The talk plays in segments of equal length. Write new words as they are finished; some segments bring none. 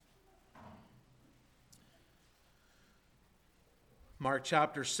Mark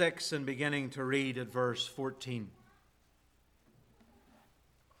chapter 6 and beginning to read at verse 14.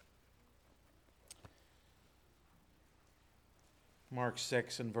 Mark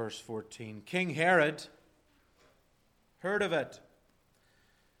 6 and verse 14. King Herod heard of it,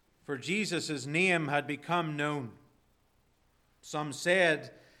 for Jesus' name had become known. Some said,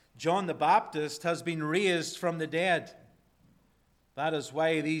 John the Baptist has been raised from the dead. That is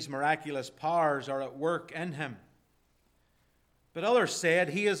why these miraculous powers are at work in him. But others said,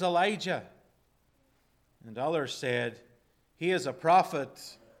 he is Elijah. And others said, he is a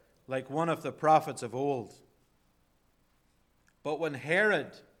prophet, like one of the prophets of old. But when Herod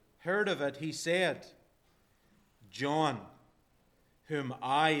heard of it, he said, John, whom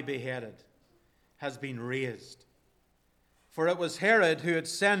I beheaded, has been raised. For it was Herod who had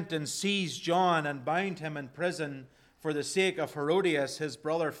sent and seized John and bound him in prison for the sake of Herodias, his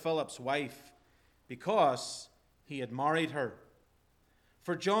brother Philip's wife, because he had married her.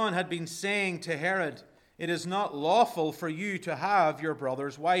 For John had been saying to Herod, it is not lawful for you to have your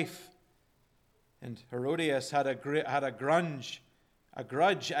brother's wife. And Herodias had a grudge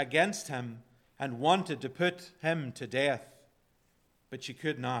against him and wanted to put him to death. But she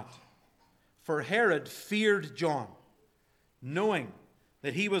could not. For Herod feared John, knowing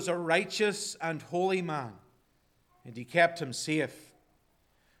that he was a righteous and holy man, and he kept him safe.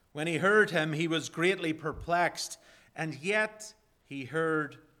 When he heard him, he was greatly perplexed, and yet he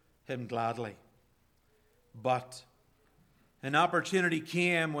heard him gladly. But an opportunity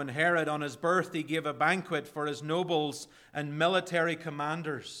came when Herod on his birthday gave a banquet for his nobles and military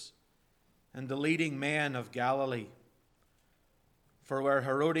commanders and the leading men of Galilee. For where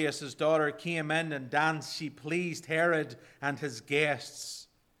Herodias' daughter came in and danced, she pleased Herod and his guests.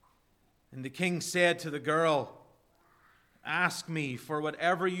 And the king said to the girl, ask me for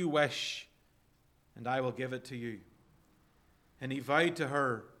whatever you wish, and I will give it to you. And he vowed to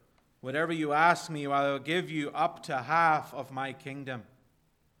her, whatever you ask me, I will give you up to half of my kingdom.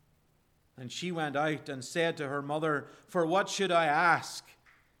 And she went out and said to her mother, for what should I ask?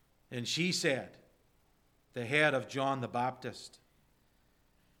 And she said, the head of John the Baptist.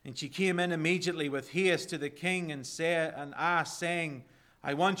 And she came in immediately with haste to the king and asked, saying,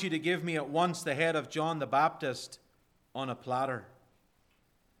 I want you to give me at once the head of John the Baptist on a platter.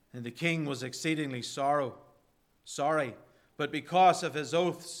 And the king was exceedingly sorry, but because of his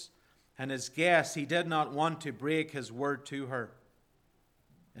oaths and his guests, he did not want to break his word to her.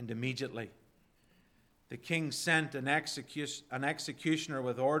 And immediately the king sent an executioner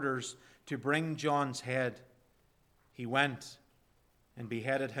with orders to bring John's head. He went and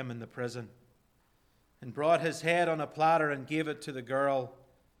beheaded him in the prison, and brought his head on a platter and gave it to the girl,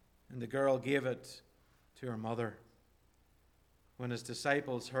 and the girl gave it to her mother. When his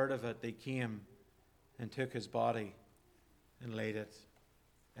disciples heard of it, they came and took his body and laid it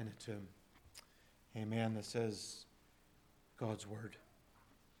in a tomb. Amen. This is God's word.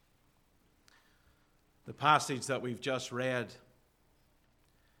 The passage that we've just read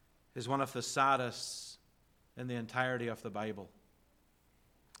is one of the saddest in the entirety of the Bible.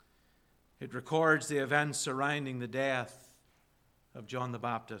 It records the events surrounding the death of John the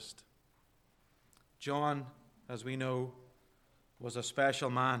Baptist. John, as we know, was a special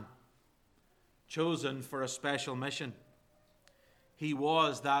man, chosen for a special mission. He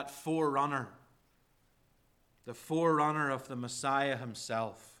was that forerunner, the forerunner of the Messiah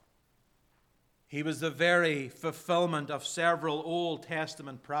himself. He was the very fulfillment of several Old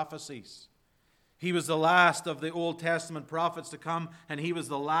Testament prophecies. He was the last of the Old Testament prophets to come, and he was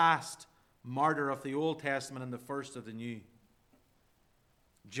the last martyr of the Old Testament and the first of the New.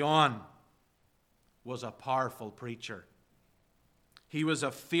 John was a powerful preacher. He was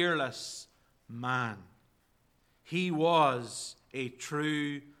a fearless man. He was a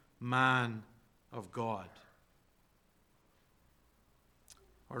true man of God.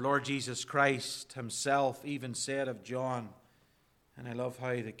 Our Lord Jesus Christ himself even said of John, and I love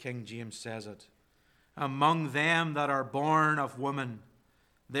how the King James says it, among them that are born of woman,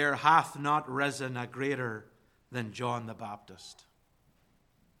 there hath not risen a greater than John the Baptist.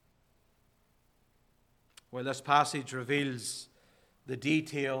 Well, this passage reveals the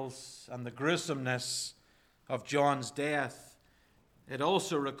details and the gruesomeness of John's death. It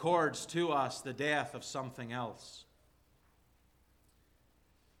also records to us the death of something else.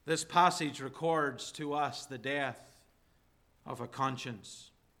 This passage records to us the death of a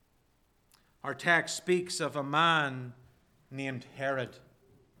conscience. Our text speaks of a man named Herod.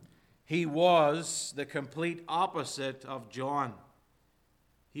 He was the complete opposite of John.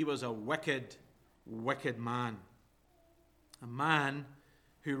 He was a wicked, wicked man. A man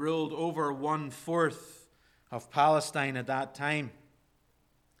who ruled over 1/4 of Palestine at that time.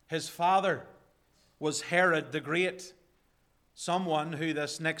 His father was Herod the Great, someone who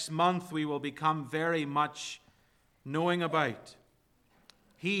this next month we will become very much knowing about.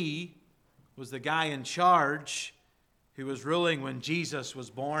 He was the guy in charge who was ruling when Jesus was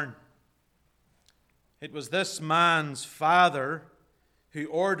born. It was this man's father who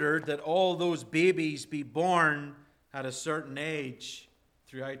ordered that all those babies be born at a certain age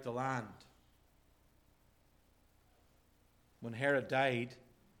throughout the land. When Herod died,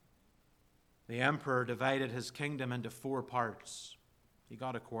 the emperor divided his kingdom into 4 parts. He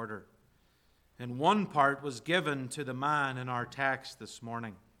got a quarter. And one part was given to the man in our text this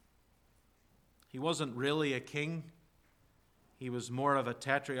morning. He wasn't really a king. He was more of a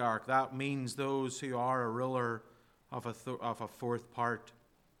tetrarch. That means those who are a ruler of a fourth part.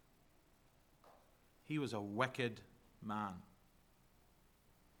 He was a wicked man.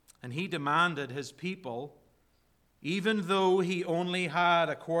 And he demanded his people, even though he only had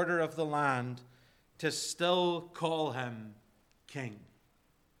a quarter of the land, to still call him king.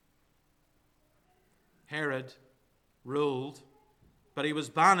 Herod ruled, but he was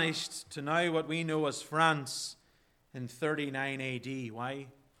banished to now what we know as France in 39 AD. Why?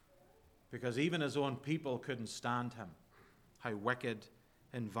 Because even his own people couldn't stand him. How wicked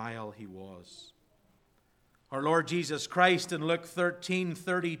and vile he was. Our Lord Jesus Christ in Luke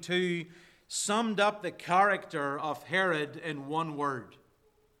 13:32 summed up the character of Herod in one word.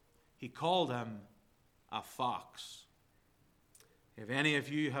 He called him a fox. If any of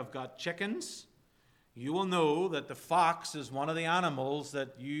you have got chickens, you will know that the fox is one of the animals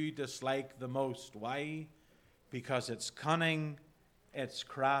that you dislike the most. Why? Because it's cunning, it's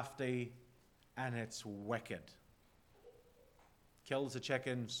crafty, and it's wicked. Kills the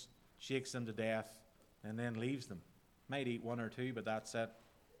chickens, shakes them to death, and then leaves them. Might eat 1 or 2, but that's it.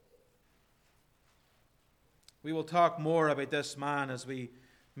 We will talk more about this man as we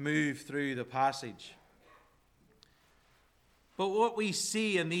move through the passage. But what we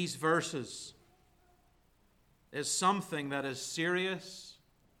see in these verses is something that is serious,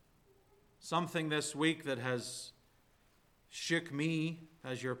 something this week that has shook me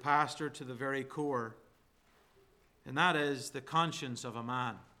as your pastor to the very core, and that is the conscience of a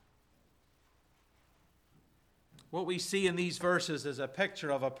man. What we see in these verses is a picture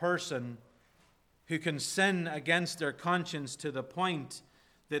of a person who can sin against their conscience to the point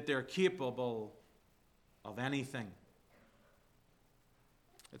that they're capable of anything.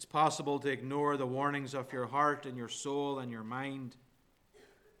 It's possible to ignore the warnings of your heart and your soul and your mind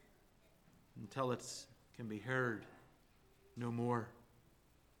until it can be heard no more.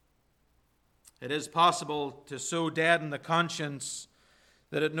 It is possible to so deaden the conscience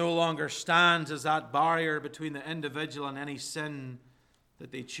that it no longer stands as that barrier between the individual and any sin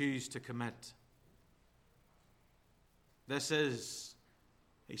that they choose to commit. This is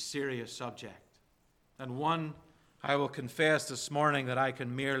a serious subject, and one I will confess this morning that I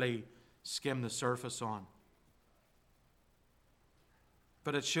can merely skim the surface on.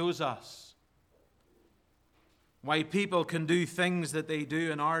 But it shows us why people can do things that they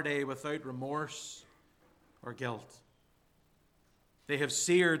do in our day without remorse or guilt. They have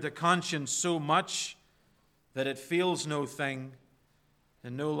seared the conscience so much that it feels no thing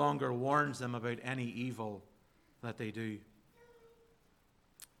and no longer warns them about any evil that they do.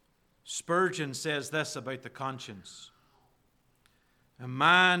 Spurgeon says this about the conscience: a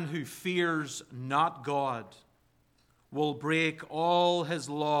man who fears not God will break all his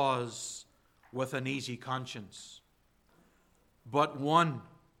laws with an easy conscience. But one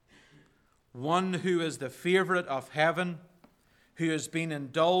who is the favorite of heaven, who has been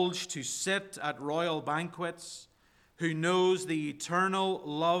indulged to sit at royal banquets, who knows the eternal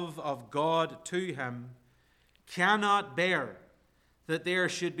love of God to him, cannot bear that there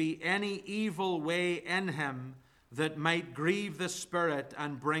should be any evil way in him that might grieve the Spirit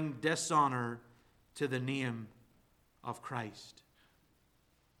and bring dishonor to the name of Christ.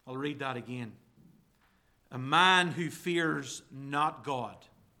 I'll read that again. A man who fears not God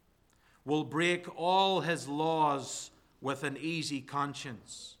will break all his laws with an easy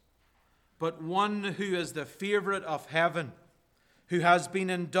conscience. But one who is the favorite of heaven, who has been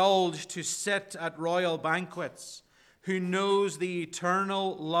indulged to sit at royal banquets, who knows the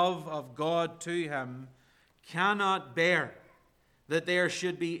eternal love of God to him, cannot bear that there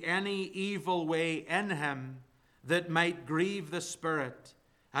should be any evil way in him that might grieve the Spirit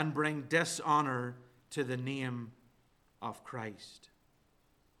and bring dishonor to the name of Christ.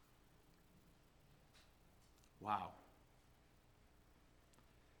 Wow.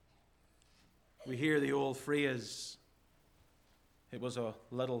 We hear the old phrase, it was a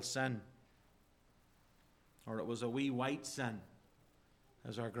little sin, or it was a wee white sin.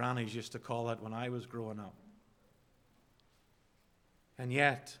 as our grannies used to call it when I was growing up. And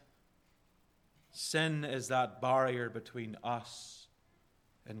yet, sin is that barrier between us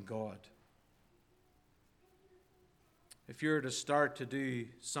and God. If you're to start to do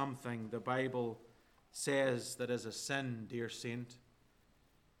something the Bible says that is a sin, dear saint,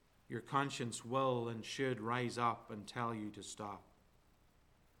 your conscience will and should rise up and tell you to stop.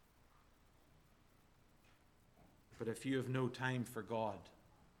 But if you have no time for God,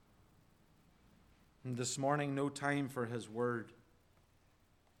 and this morning no time for His Word,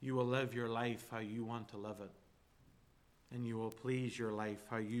 you will live your life how you want to live it. And you will please your life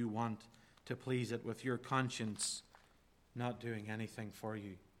how you want to please it, with your conscience not doing anything for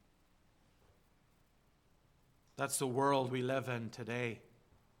you. That's the world we live in today.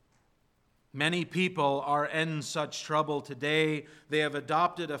 Many people are in such trouble today. They have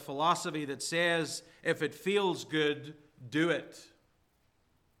adopted a philosophy that says, if it feels good, do it.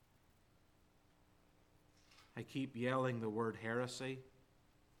 I keep yelling the word heresy.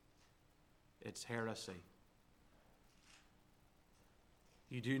 It's heresy.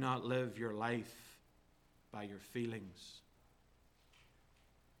 You do not live your life by your feelings.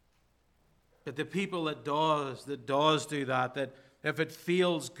 But the people that does do that if it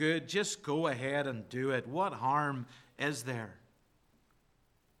feels good, just go ahead and do it. What harm is there?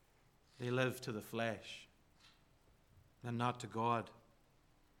 They live to the flesh and not to God.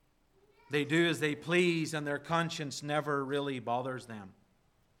 They do as they please, and their conscience never really bothers them.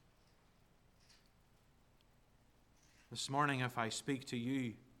 This morning, if I speak to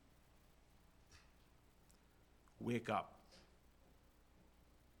you, wake up.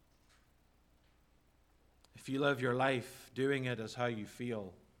 If you live your life doing it as how you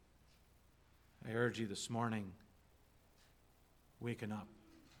feel, I urge you this morning, waken up.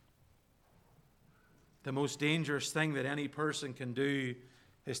 The most dangerous thing that any person can do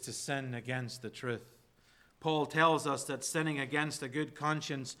is to sin against the truth. Paul tells us that sinning against a good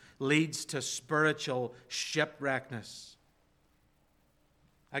conscience leads to spiritual shipwreckness.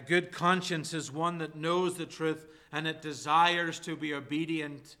 A good conscience is one that knows the truth and it desires to be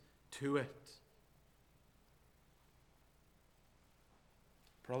obedient to it.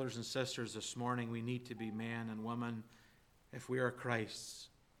 Brothers and sisters, this morning we need to be men and women, if we are Christ's,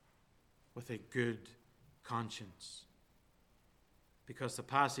 with a good conscience. Because the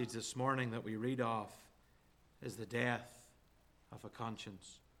passage this morning that we read off is the death of a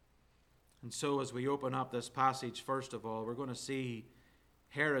conscience. And so as we open up this passage, first of all, we're going to see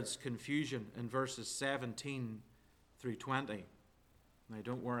Herod's confusion in verses 17 through 20. Now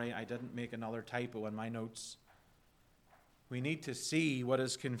don't worry, I didn't make another typo in my notes. We need to see what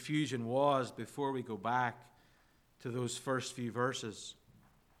his confusion was before we go back to those first few verses.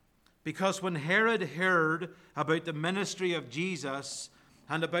 Because when Herod heard about the ministry of Jesus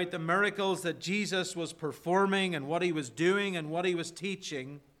and about the miracles that Jesus was performing and what he was doing and what he was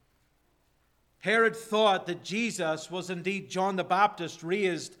teaching, Herod thought that Jesus was indeed John the Baptist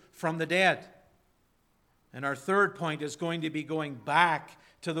raised from the dead. And our third point is going to be going back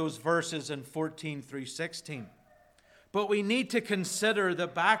to those verses in 14 through 16. But we need to consider the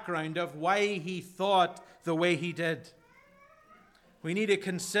background of why he thought the way he did. We need to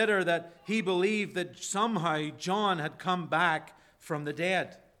consider that he believed that somehow John had come back from the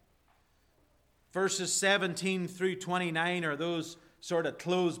dead. Verses 17 through 29 are those sort of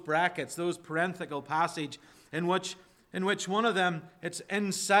closed brackets, those parenthetical passage in which one of them, it's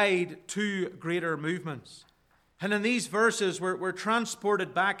inside two greater movements. And in these verses, we're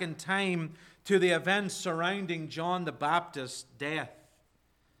transported back in time to the events surrounding John the Baptist's death.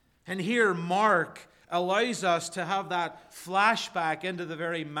 And here Mark allows us to have that flashback into the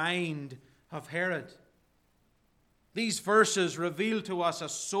very mind of Herod. These verses reveal to us a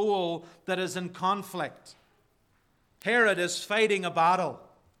soul that is in conflict. Herod is fighting a battle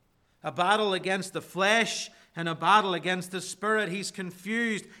against the flesh and a battle against the spirit. He's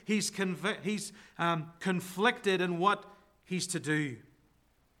confused. He's conflicted in what he's to do.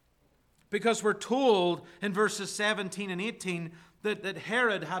 Because we're told in verses 17 and 18 that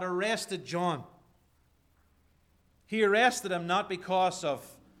Herod had arrested John. He arrested him not because of,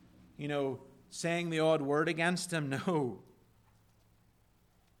 saying the odd word against him. No.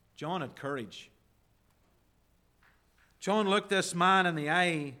 John had courage. John looked this man in the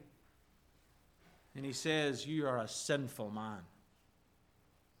eye and he says, "You are a sinful man.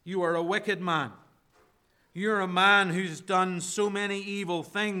 You are a wicked man. You're a man who's done so many evil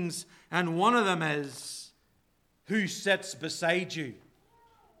things, and one of them is who sits beside you."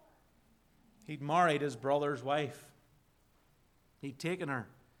 He'd married his brother's wife. He'd taken her.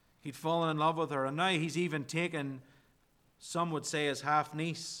 He'd fallen in love with her, and now he's even taken some would say his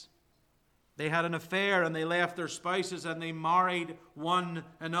half-niece. They had an affair and they left their spouses and they married one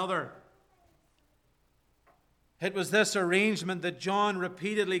another. It was this arrangement that John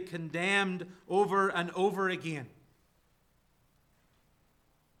repeatedly condemned over and over again.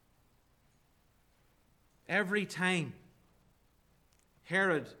 Every time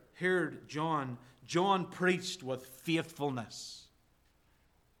Herod heard John, John preached with faithfulness.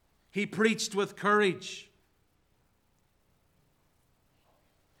 He preached with courage.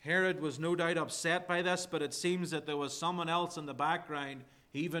 Herod was no doubt upset by this, but it seems that there was someone else in the background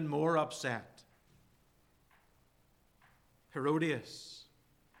even more upset. Herodias,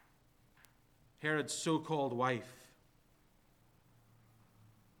 Herod's so-called wife.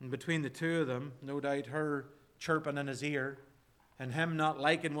 And between the two of them, no doubt her chirping in his ear and him not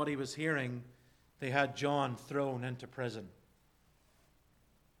liking what he was hearing, they had John thrown into prison.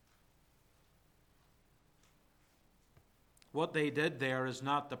 What they did there is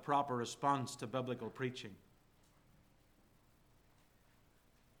not the proper response to biblical preaching.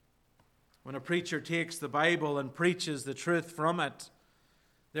 When a preacher takes the Bible and preaches the truth from it,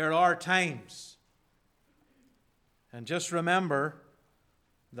 there are times, and just remember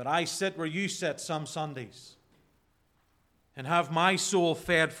that I sit where you sit some Sundays and have my soul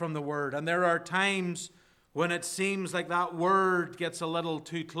fed from the Word. And there are times when it seems like that Word gets a little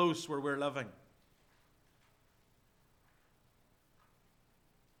too close where we're living.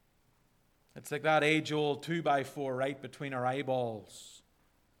 It's like that age-old 2x4 right between our eyeballs.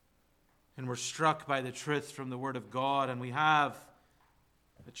 And we're struck by the truth from the Word of God, and we have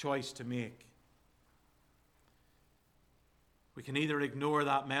a choice to make. We can either ignore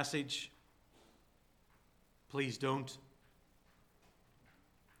that message. Please don't.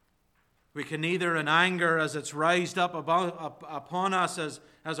 We can either, in anger, as it's rised up upon us,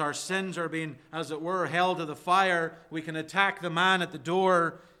 as our sins are being, as it were, held to the fire, we can attack the man at the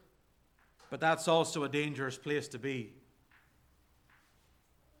door, but that's also a dangerous place to be.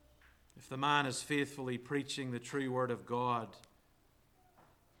 If the man is faithfully preaching the true Word of God,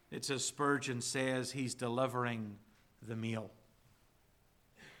 it's as Spurgeon says, he's delivering the meal.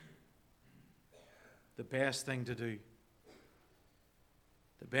 The best thing to do.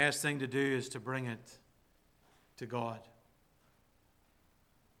 The best thing to do is to bring it to God.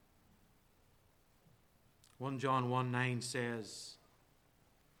 1 John 1:9 says,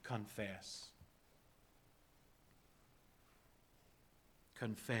 confess.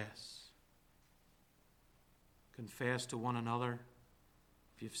 Confess. Confess to one another.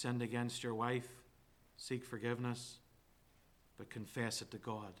 If you've sinned against your wife, seek forgiveness, but confess it to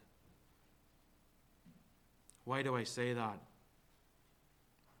God. Why do I say that?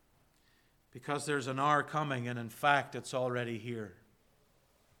 Because there's an hour coming, and in fact, it's already here,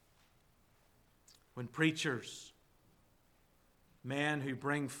 when preachers, men who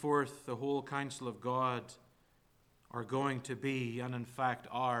bring forth the whole counsel of God, are going to be, and in fact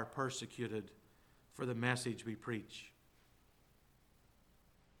are, persecuted for the message we preach.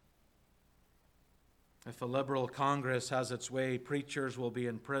 If a liberal Congress has its way, preachers will be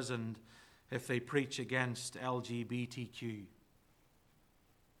imprisoned if they preach against LGBTQ,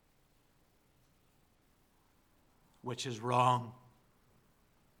 which is wrong.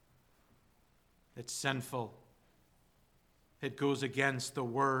 It's sinful. It goes against the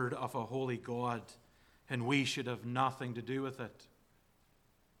word of a holy God, and we should have nothing to do with it.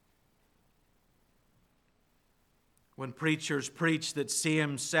 When preachers preach that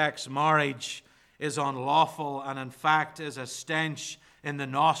same-sex marriage is unlawful and in fact is a stench in the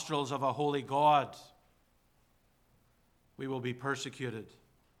nostrils of a holy God, we will be persecuted.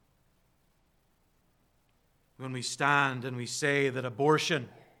 When we stand and we say that abortion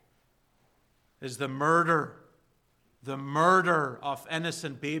is the murder of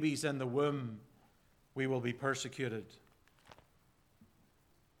innocent babies in the womb, we will be persecuted.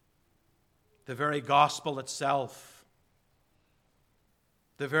 The very gospel itself,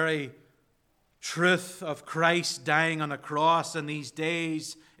 the very truth of Christ dying on a cross in these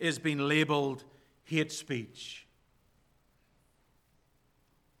days is being labeled hate speech.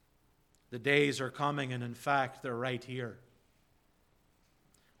 The days are coming, and in fact, they're right here,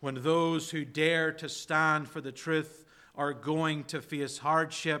 when those who dare to stand for the truth are going to face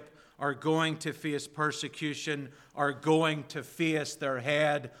hardship, are going to face persecution, are going to face their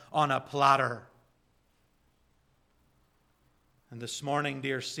head on a platter. And this morning,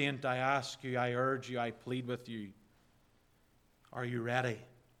 dear saint, I ask you, I urge you, I plead with you, are you ready?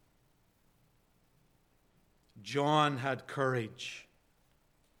 John had courage.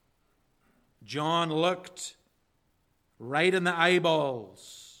 John looked right in the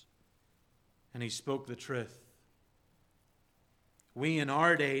eyeballs, and he spoke the truth. We in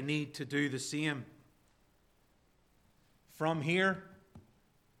our day need to do the same. From here,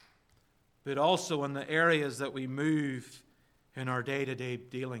 but also in the areas that we move in our day-to-day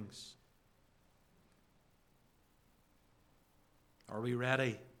dealings. Are we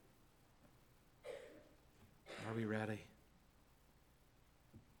ready? Are we ready?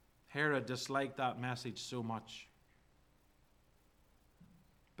 Herod disliked that message so much.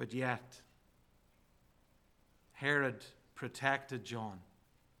 But yet, Herod protected John.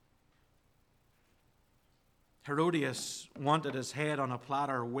 Herodias wanted his head on a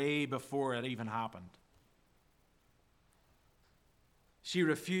platter way before it even happened. She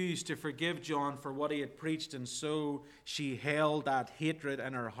refused to forgive John for what he had preached, and so she held that hatred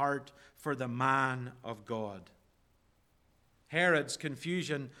in her heart for the man of God. Herod's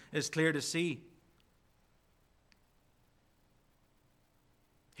confusion is clear to see.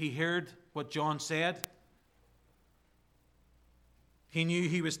 He heard what John said. He knew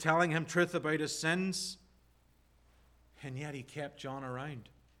he was telling him truth about his sins, and yet he kept John around.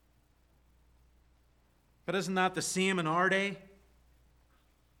 But isn't that the same in our day?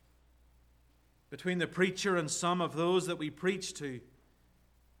 Between the preacher and some of those that we preach to,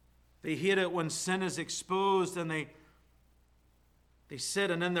 they hate it when sin is exposed, and they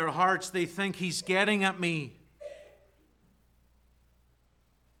sit, and in their hearts they think he's getting at me.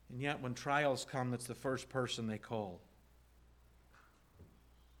 And yet when trials come, that's the first person they call.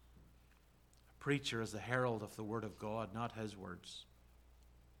 A preacher is the herald of the Word of God, not his words.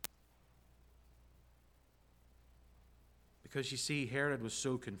 Because you see, Herod was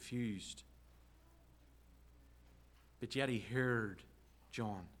so confused. But yet he heard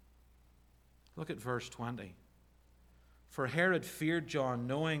John. Look at verse 20. For Herod feared John,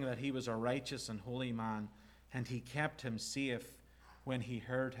 knowing that he was a righteous and holy man, and he kept him safe when he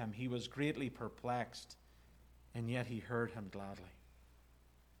heard him. He was greatly perplexed, and yet he heard him gladly.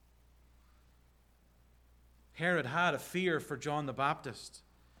 Herod had a fear for John the Baptist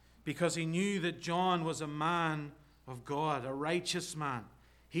because he knew that John was a man of God, a righteous man.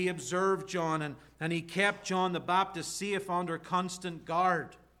 He observed John, and he kept John the Baptist safe under constant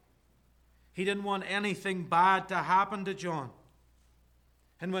guard. He didn't want anything bad to happen to John.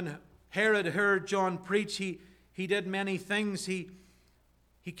 And when Herod heard John preach, he did many things. He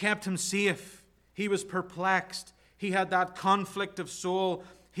kept him safe. He was perplexed. He had that conflict of soul.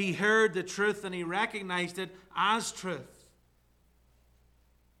 He heard the truth and he recognized it as truth.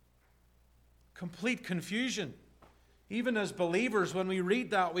 Complete confusion. Even as believers, when we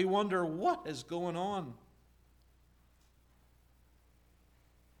read that, we wonder, what is going on?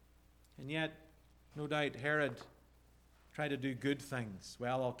 And yet, no doubt, Herod tried to do good things.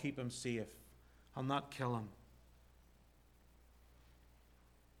 Well, I'll keep him safe. I'll not kill him.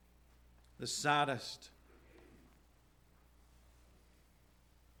 The saddest,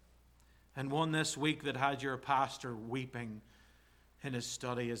 and one this week that had your pastor weeping in his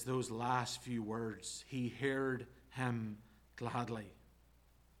study, is those last few words. He heard him gladly.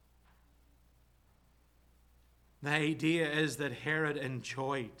 The idea is that Herod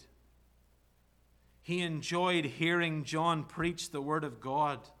enjoyed. He enjoyed hearing John preach the Word of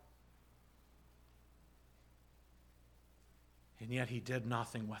God. And yet he did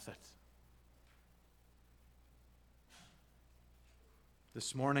nothing with it.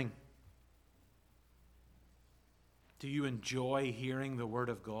 This morning, do you enjoy hearing the Word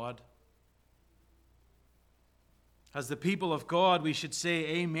of God? As the people of God, we should say,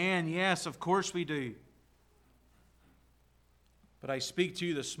 amen. Yes, of course we do. But I speak to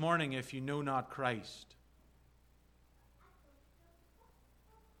you this morning, if you know not Christ,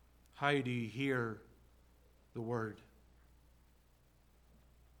 how do you hear the Word?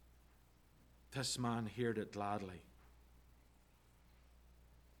 This man heard it gladly.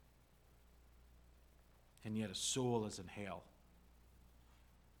 And yet his soul is in hell.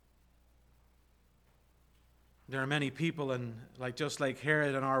 There are many people, just like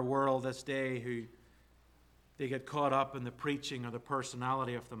Herod in our world this day, who they get caught up in the preaching or the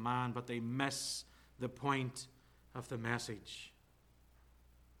personality of the man, but they miss the point of the message.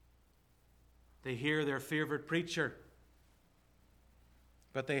 They hear their favorite preacher,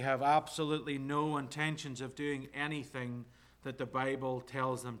 but they have absolutely no intentions of doing anything that the Bible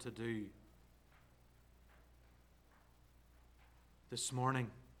tells them to do. This morning,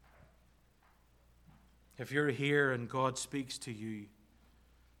 if you're here and God speaks to you,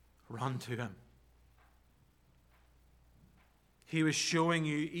 run to Him. He was showing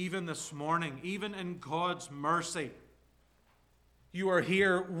you, even this morning, even in God's mercy, you are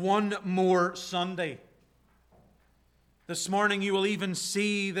here one more Sunday. This morning you will even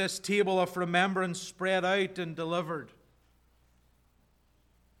see this table of remembrance spread out and delivered.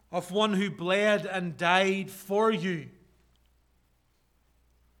 of one who bled and died for you.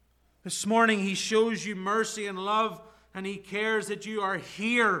 This morning he shows you mercy and love, and he cares that you are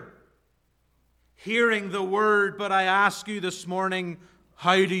here, hearing the word. But I ask you this morning,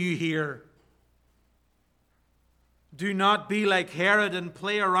 how do you hear? Do not be like Herod and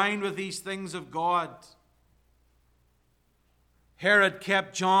play around with these things of God. Herod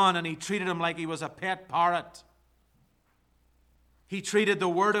kept John and he treated him like he was a pet parrot. He treated the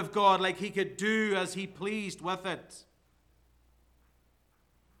Word of God like he could do as he pleased with it.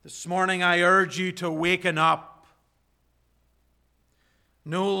 This morning I urge you to waken up.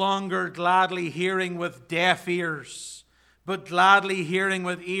 No longer gladly hearing with deaf ears, but gladly hearing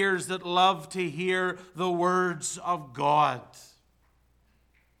with ears that love to hear the words of God.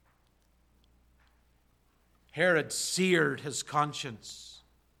 Herod seared his conscience.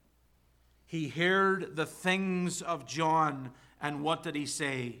 He heard the things of John, and what did he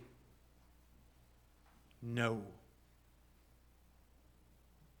say? No.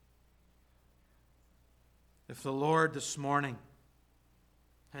 If the Lord this morning,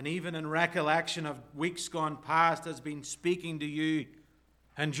 and even in recollection of weeks gone past, has been speaking to you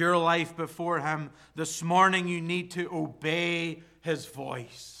and your life before him, this morning you need to obey his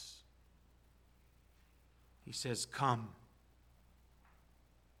voice. He says, come.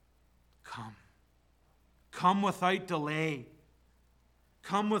 Come. Come without delay.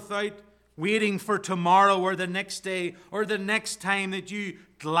 Come without waiting for tomorrow or the next day or the next time that you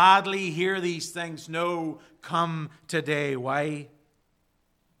gladly hear these things. No, come today. Why?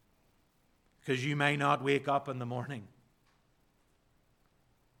 Because you may not wake up in the morning.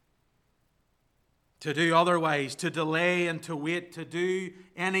 To do otherwise, to delay and to wait, to do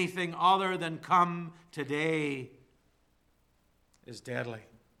anything other than come today is deadly.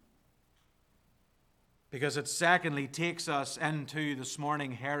 Because it secondly takes us into this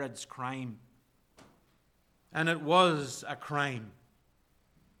morning Herod's crime. And it was a crime.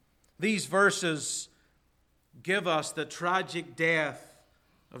 These verses give us the tragic death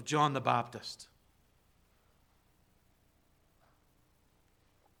of John the Baptist.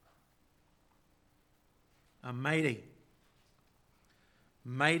 A mighty,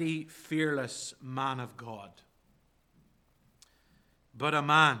 mighty, fearless man of God. But a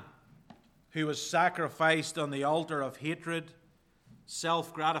man who was sacrificed on the altar of hatred,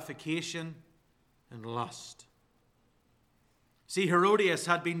 self-gratification, and lust. See, Herodias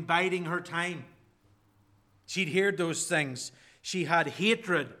had been biding her time. She'd heard those things. She had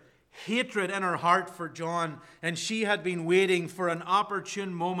hatred in her heart for John, and she had been waiting for an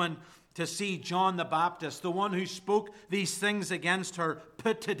opportune moment to see John the Baptist, the one who spoke these things against her,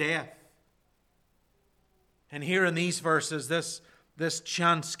 put to death. And here in these verses, this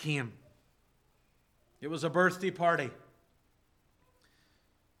chance came. It was a birthday party.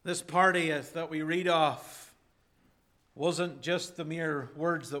 This party that we read off wasn't just the mere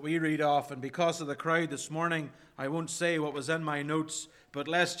words that we read off, and because of the crowd this morning, I won't say what was in my notes, but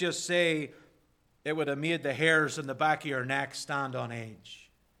let's just say it would have made the hairs in the back of your neck stand on edge.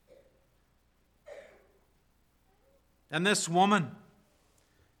 And this woman,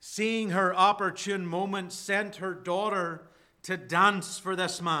 seeing her opportune moment, sent her daughter to dance for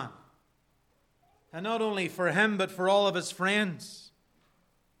this man. And not only for him, but for all of his friends.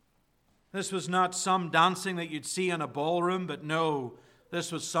 This was not some dancing that you'd see in a ballroom, but no,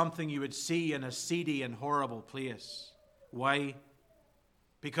 this was something you would see in a seedy and horrible place. Why?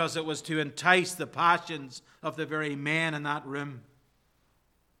 Because it was to entice the passions of the very men in that room.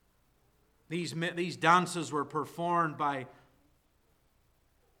 These dances were performed by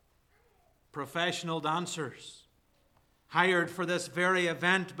professional dancers, hired for this very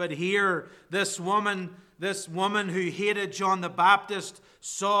event. But here, this woman who hated John the Baptist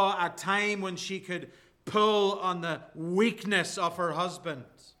saw a time when she could pull on the weakness of her husband.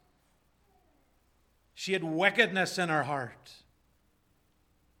 She had wickedness in her heart.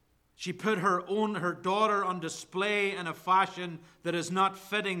 She put her daughter on display in a fashion that is not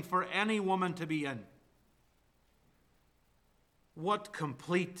fitting for any woman to be in. What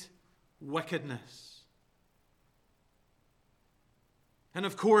complete wickedness. And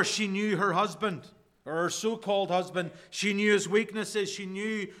of course, she knew her husband, or her so-called husband. She knew his weaknesses. She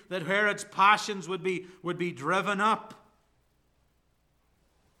knew that Herod's passions would be driven up.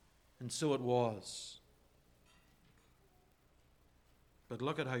 And so it was. But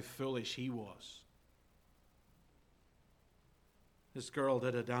look at how foolish he was. This girl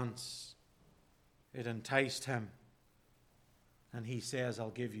did a dance. It enticed him. And he says, I'll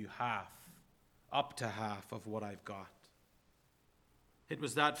give you half, up to half of what I've got. It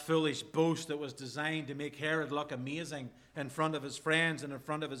was that foolish boast that was designed to make Herod look amazing in front of his friends and in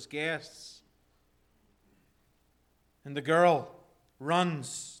front of his guests. And the girl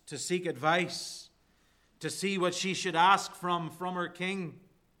runs to seek advice, to see what she should ask from her king.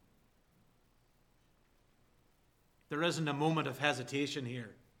 There isn't a moment of hesitation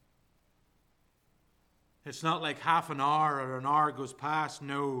here. It's not like half an hour or an hour goes past.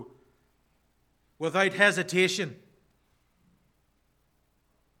 No. Without hesitation,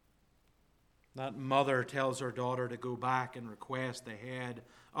 that mother tells her daughter to go back and request the head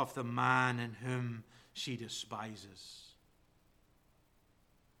of the man in whom she despises.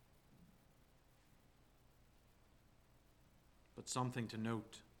 But something to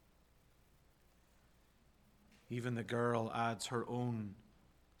note. Even the girl adds her own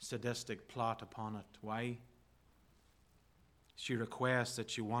sadistic plot upon it. Why? She requests that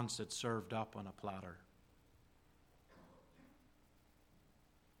she wants it served up on a platter.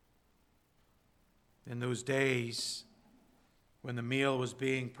 In those days, when the meal was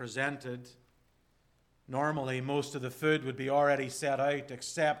being presented, normally most of the food would be already set out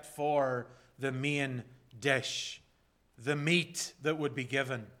except for the main dish, the meat that would be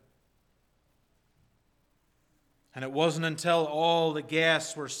given. And it wasn't until all the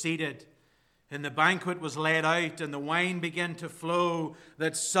guests were seated and the banquet was laid out and the wine began to flow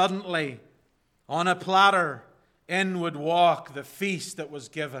that suddenly, on a platter, in would walk the feast that was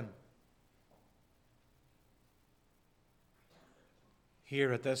given.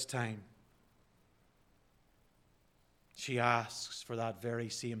 Here at this time, she asks for that very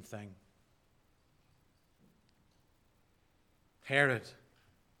same thing. Herod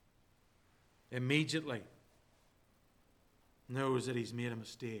immediately knows that he's made a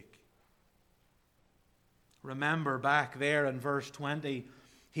mistake. Remember back there in verse 20,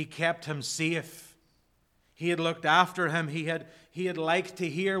 he kept him safe. He had looked after him. He had liked to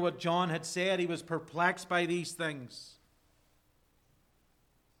hear what John had said. He was perplexed by these things.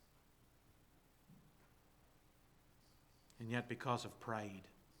 And yet because of pride,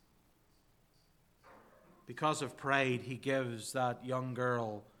 he gives that young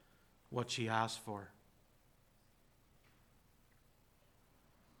girl what she asked for.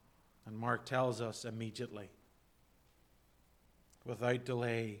 And Mark tells us immediately, without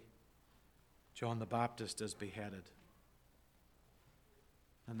delay, John the Baptist is beheaded.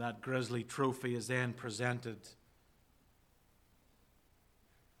 And that grisly trophy is then presented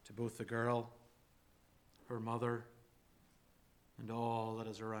to both the girl, her mother, and all that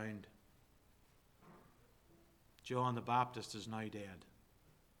is around. John the Baptist is now dead.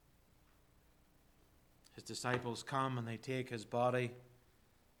 His disciples come and they take his body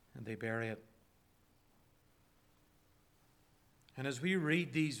and they bury it. And as we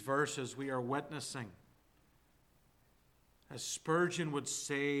read these verses, we are witnessing, as Spurgeon would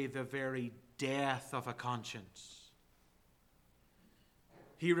say, the very death of a conscience.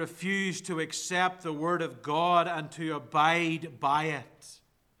 He refused to accept the word of God and to abide by it.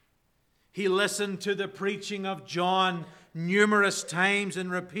 He listened to the preaching of John numerous times,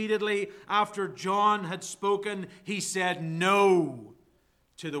 and repeatedly after John had spoken, he said no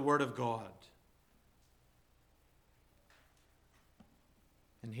to the word of God.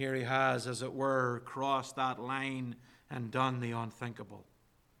 And here he has, as it were, crossed that line and done the unthinkable.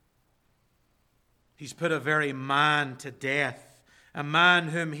 He's put a very man to death, a man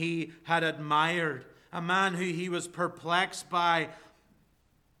whom he had admired, a man who he was perplexed by.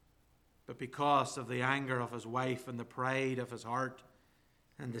 But because of the anger of his wife and the pride of his heart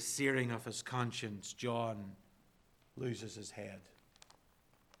and the searing of his conscience, John loses his head.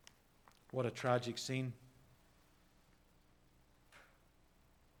 What a tragic scene.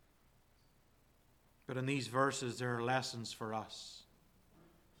 But in these verses, there are lessons for us.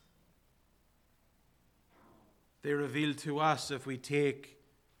 They reveal to us, if we take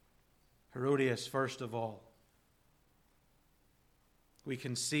Herodias first of all, we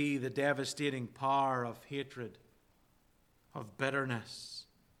can see the devastating power of hatred, of bitterness,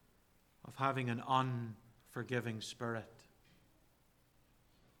 of having an unforgiving spirit.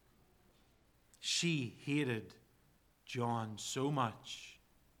 She hated John so much,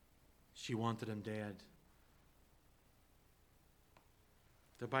 she wanted him dead.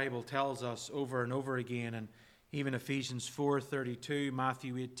 The Bible tells us over and over again, and even Ephesians 4:32,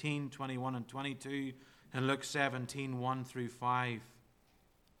 Matthew 18:21 and 22, and Luke 17:1 through 5,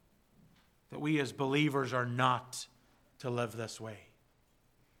 that we as believers are not to live this way.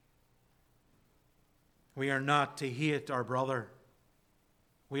 We are not to hate our brother.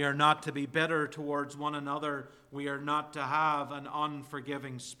 We are not to be bitter towards one another. We are not to have an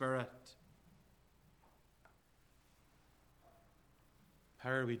unforgiving spirit. How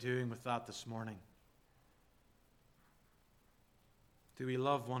are we doing with that this morning? Do we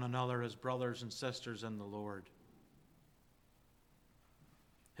love one another as brothers and sisters in the Lord?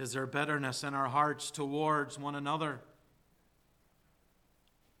 Is there bitterness in our hearts towards one another?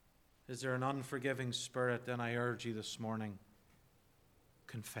 Is there an unforgiving spirit? Then I urge you this morning,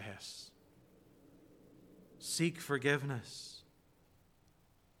 confess. Seek forgiveness.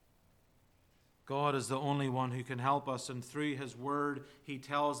 God is the only one who can help us, and through His Word, He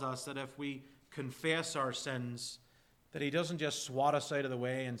tells us that if we confess our sins, that He doesn't just swat us out of the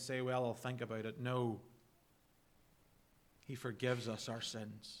way and say, well, I'll think about it. No. He forgives us our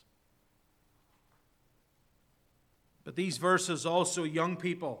sins. But these verses also, young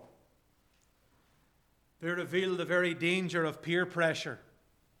people, they reveal the very danger of peer pressure.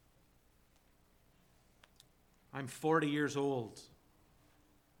 I'm 40 years old,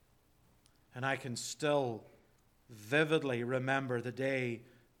 and I can still vividly remember the day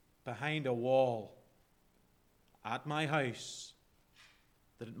behind a wall at my house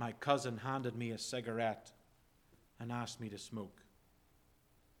that my cousin handed me a cigarette and asked me to smoke.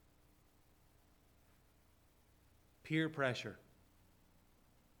 Peer pressure.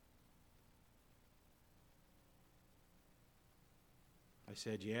 I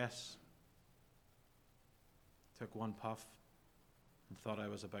said yes. Took one puff and thought I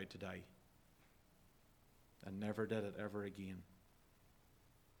was about to die. And never did it ever again.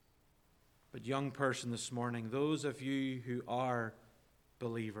 But young person this morning, those of you who are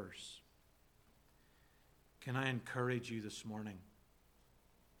believers, can I encourage you this morning?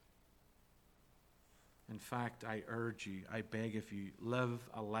 In fact, I urge you, I beg of you, live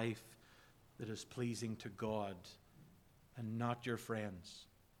a life that is pleasing to God and not your friends.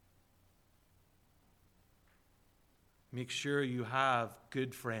 Make sure you have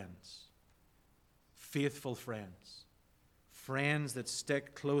good friends, faithful friends, friends that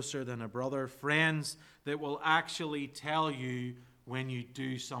stick closer than a brother, friends that will actually tell you when you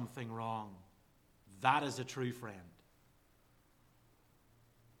do something wrong. That is a true friend.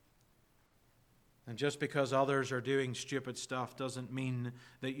 And just because others are doing stupid stuff doesn't mean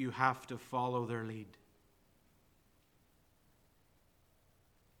that you have to follow their lead.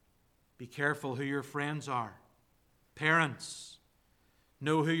 Be careful who your friends are. Parents,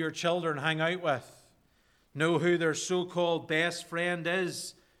 know who your children hang out with. Know who their so-called best friend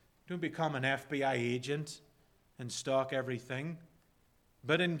is. Don't become an FBI agent and stalk everything.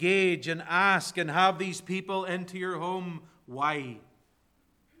 But engage and ask and have these people into your home. Why?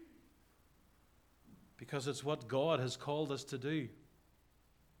 Because it's what God has called us to do.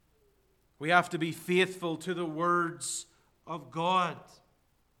 We have to be faithful to the words of God.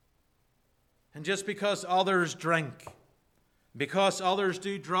 And just because others drink, because others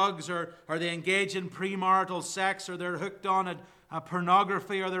do drugs, or they engage in premarital sex, or they're hooked on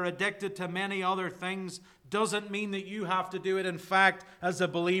pornography, or they're addicted to many other things, doesn't mean that you have to do it. In fact, as a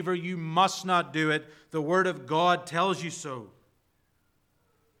believer, you must not do it. The Word of God tells you so.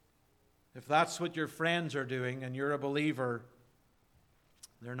 If that's what your friends are doing and you're a believer,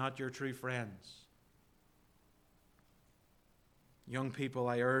 they're not your true friends. Young people,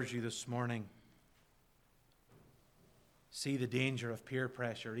 I urge you this morning, see the danger of peer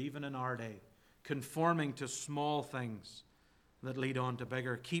pressure, even in our day, conforming to small things that lead on to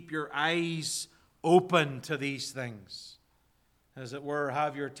bigger. Keep your eyes open to these things. As it were,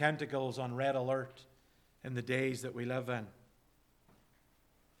 have your tentacles on red alert in the days that we live in.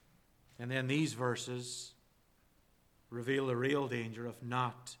 And then these verses reveal the real danger of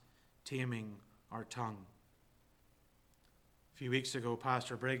not taming our tongue. A few weeks ago,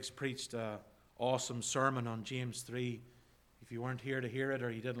 Pastor Briggs preached an awesome sermon on James 3. If you weren't here to hear it or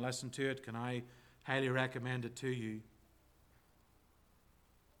you didn't listen to it, can I highly recommend it to you?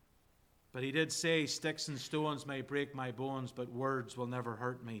 But he did say, sticks and stones may break my bones, but words will never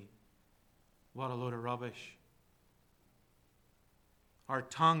hurt me. What a load of rubbish. Our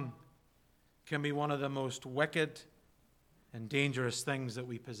tongue can be one of the most wicked and dangerous things that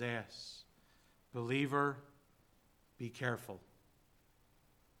we possess. Believer, be careful.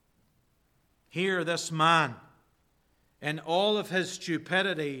 Here, this man, in all of his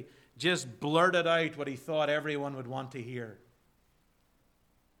stupidity, just blurted out what he thought everyone would want to hear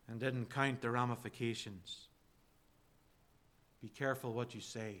and didn't count the ramifications. Be careful what you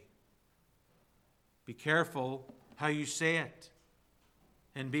say. Be careful how you say it.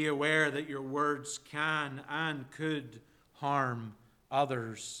 And be aware that your words can and could harm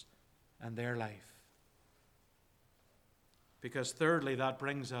others and their life. Because thirdly, that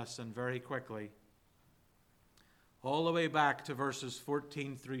brings us, and very quickly, all the way back to verses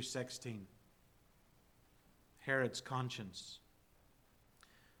 14 through 16. Herod's conscience.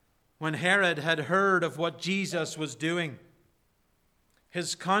 When Herod had heard of what Jesus was doing,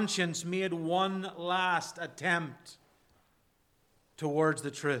 his conscience made one last attempt towards the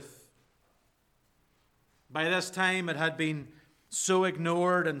truth. By this time, it had been so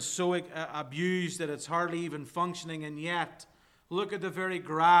ignored and so abused that it's hardly even functioning, and yet, look at the very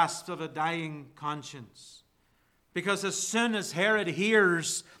grasp of a dying conscience. Because as soon as Herod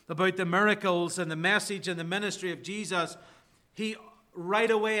hears about the miracles and the message and the ministry of Jesus, he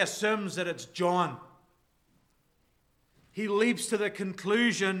right away assumes that it's John. He leaps to the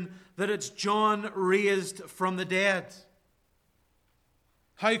conclusion that it's John raised from the dead.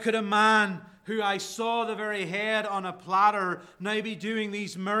 How could a man who I saw the very head on a platter now be doing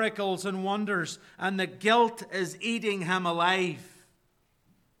these miracles and wonders, and the guilt is eating him alive?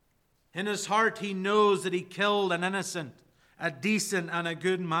 In his heart he knows that he killed an innocent, a decent and a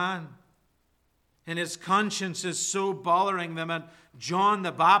good man. And his conscience is so bothering them that John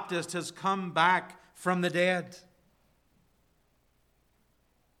the Baptist has come back from the dead.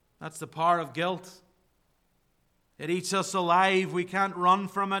 That's the power of guilt. It eats us alive. We can't run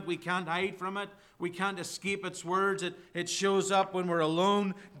from it. We can't hide from it. We can't escape its words. It shows up when we're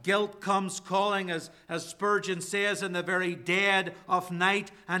alone. Guilt comes calling, as Spurgeon says, in the very dead of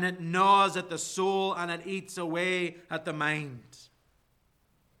night, and it gnaws at the soul and it eats away at the mind.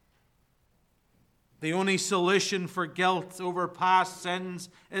 The only solution for guilt over past sins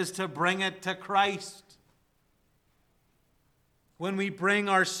is to bring it to Christ. When we bring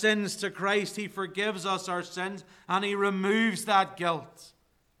our sins to Christ, He forgives us our sins and He removes that guilt.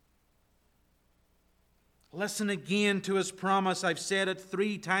 Listen again to His promise. I've said it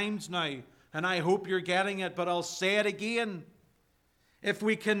 3 times now, and I hope you're getting it, but I'll say it again. If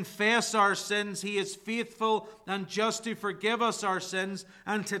we confess our sins, He is faithful and just to forgive us our sins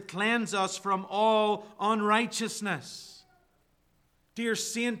and to cleanse us from all unrighteousness. Dear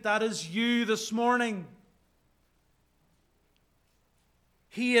saint, that is you this morning.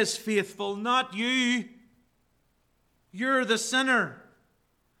 He is faithful, not you. You're the sinner.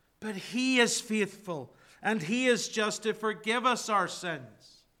 But He is faithful, and He is just to forgive us our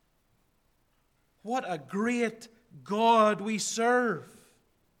sins. What a great God we serve.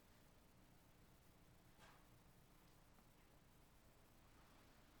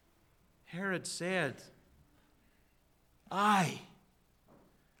 Herod said, I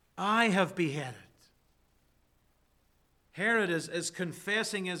have beheaded. Herod is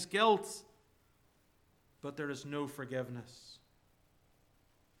confessing his guilt, but there is no forgiveness.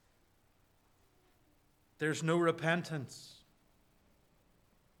 There's no repentance.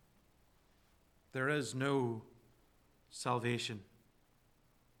 There is no salvation.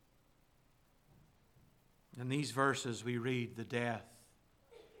 In these verses we read the death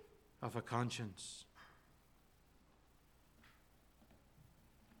of a conscience.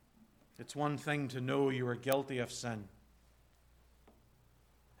 It's one thing to know you are guilty of sin.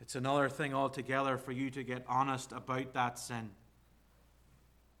 It's another thing altogether for you to get honest about that sin.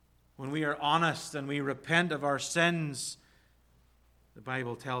 When we are honest and we repent of our sins, the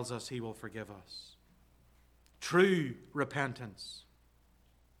Bible tells us He will forgive us. True repentance.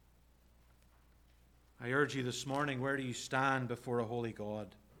 I urge you this morning, where do you stand before a holy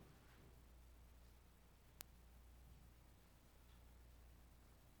God?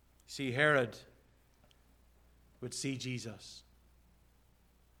 See, Herod would see Jesus.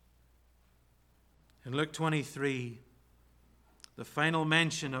 In Luke 23, the final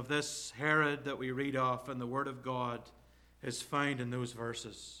mention of this Herod that we read of in the Word of God is found in those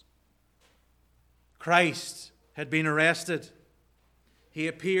verses. Christ had been arrested. He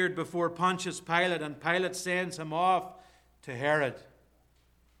appeared before Pontius Pilate, and Pilate sends him off to Herod.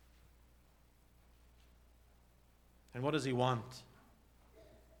 And what does he want?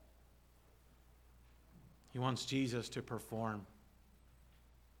 He wants Jesus to perform.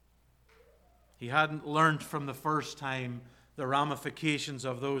 He hadn't learned from the first time the ramifications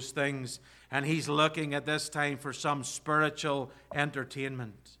of those things, and he's looking at this time for some spiritual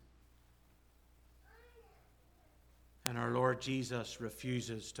entertainment. And our Lord Jesus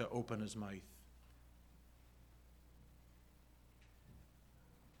refuses to open His mouth.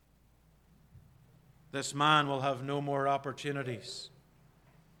 This man will have no more opportunities.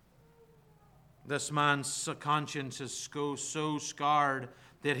 This man's conscience is so scarred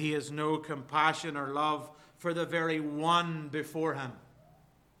that he has no compassion or love for the very one before him.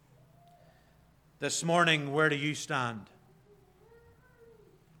 This morning, where do you stand?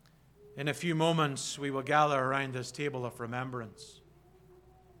 In a few moments, we will gather around this table of remembrance.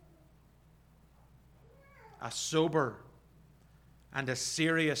 A sober and a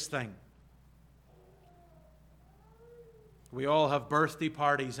serious thing. We all have birthday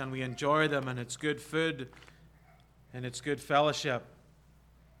parties and we enjoy them, and it's good food and it's good fellowship.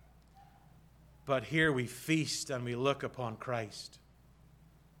 But here we feast and we look upon Christ.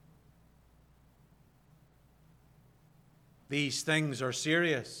 These things are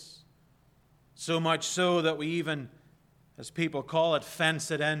serious. So much so that we even, as people call it,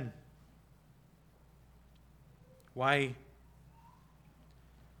 fence it in. Why?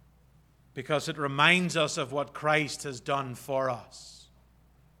 Because it reminds us of what Christ has done for us.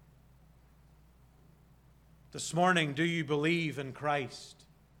 This morning, do you believe in Christ?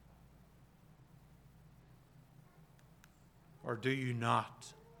 Or do you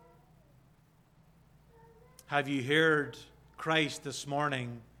not? Have you heard Christ this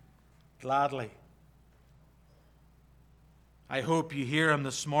morning gladly? I hope you hear him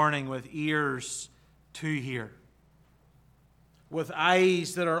this morning with ears to hear, with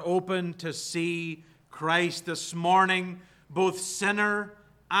eyes that are open to see Christ this morning. Both sinner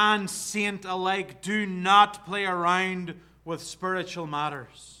and saint alike, do not play around with spiritual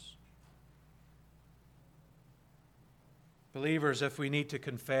matters. Believers, if we need to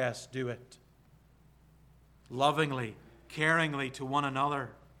confess, do it. Lovingly, caringly to one another.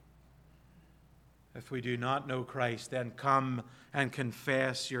 If we do not know Christ, then come and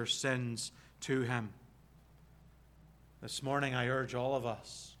confess your sins to him. This morning I urge all of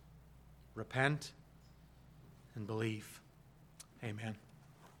us, repent and believe. Amen.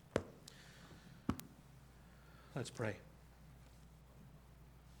 Let's pray.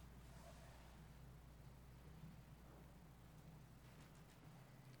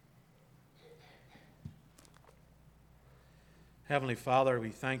 Heavenly Father, we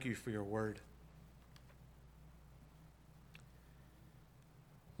thank you for your word.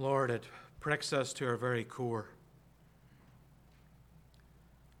 Lord, it pricks us to our very core.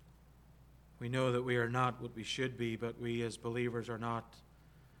 We know that we are not what we should be, but we as believers are not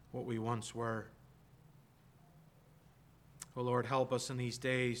what we once were. Oh Lord, help us in these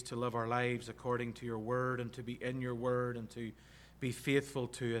days to live our lives according to your word and to be in your word and to be faithful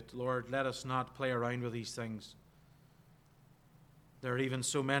to it. Lord, let us not play around with these things. There are even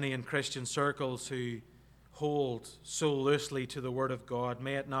so many in Christian circles who hold so loosely to the word of God.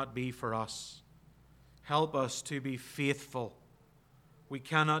 May it not be for us. Help us to be faithful. We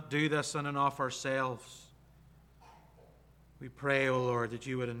cannot do this in and of ourselves. We pray, O Lord, that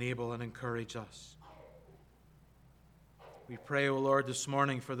you would enable and encourage us. We pray, O Lord, this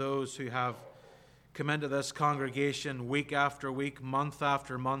morning for those who have come into this congregation week after week, month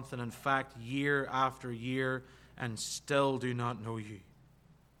after month, and in fact year after year, and still do not know you.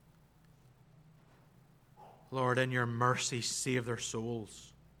 Lord, in your mercy, save their souls.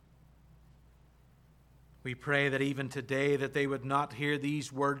 We pray that even today that they would not hear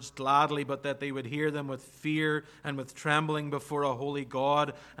these words gladly, but that they would hear them with fear and with trembling before a holy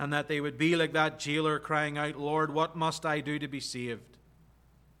God, and that they would be like that jailer crying out, Lord, what must I do to be saved?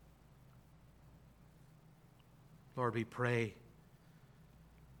 Lord, we pray.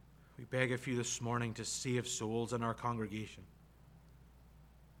 We beg of you this morning to save souls in our congregation.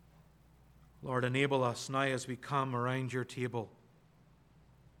 Lord, enable us now as we come around your table.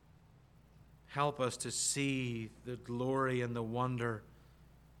 Help us to see the glory and the wonder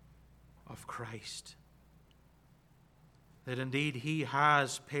of Christ. That indeed he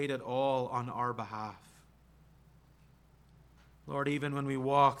has paid it all on our behalf. Lord, even when we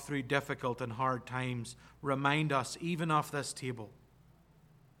walk through difficult and hard times, remind us even of this table,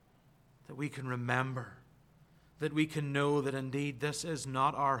 that we can remember, that we can know that indeed this is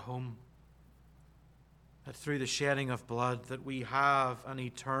not our home, that through the shedding of blood that we have an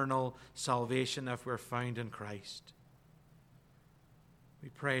eternal salvation if we're found in Christ. We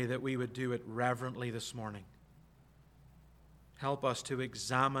pray that we would do it reverently this morning. Help us to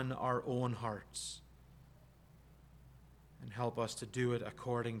examine our own hearts and help us to do it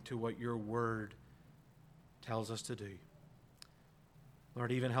according to what your word tells us to do.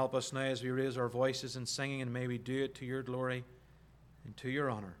 Lord, even help us now as we raise our voices in singing, and may we do it to your glory and to your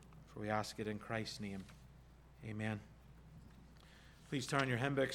honor, for we ask it in Christ's name. Amen. Please turn your hymn books